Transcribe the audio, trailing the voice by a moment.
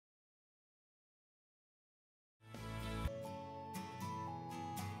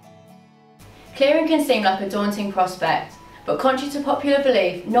Clearing can seem like a daunting prospect, but contrary to popular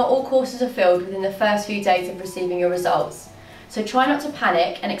belief, not all courses are filled within the first few days of receiving your results. So try not to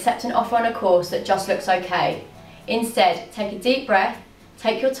panic and accept an offer on a course that just looks okay. Instead, take a deep breath,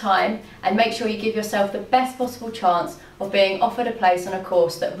 take your time, and make sure you give yourself the best possible chance of being offered a place on a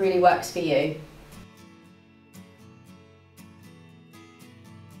course that really works for you.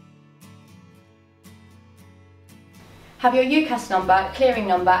 Have your UCAS number, clearing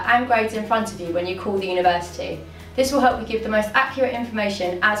number and grades in front of you when you call the university. This will help you give the most accurate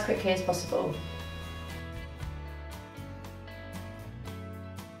information as quickly as possible.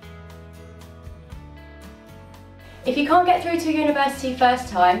 If you can't get through to a university first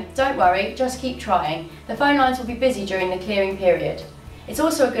time, don't worry, just keep trying. The phone lines will be busy during the clearing period. It's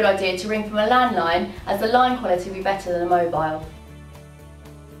also a good idea to ring from a landline, as the line quality will be better than a mobile.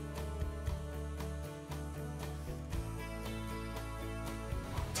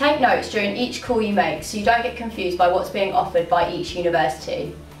 Take notes during each call you make so you don't get confused by what's being offered by each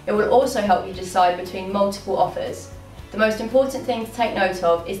university. It will also help you decide between multiple offers. The most important thing to take note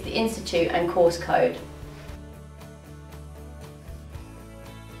of is the institute and course code.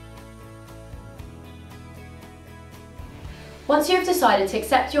 Once you have decided to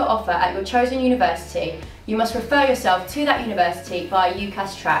accept your offer at your chosen university, you must refer yourself to that university via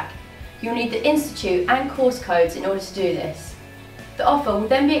UCAS Track. You'll need the institute and course codes in order to do this. The offer will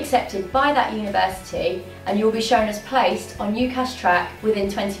then be accepted by that university and you will be shown as placed on UCAS Track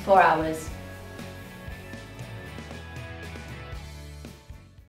within 24 hours.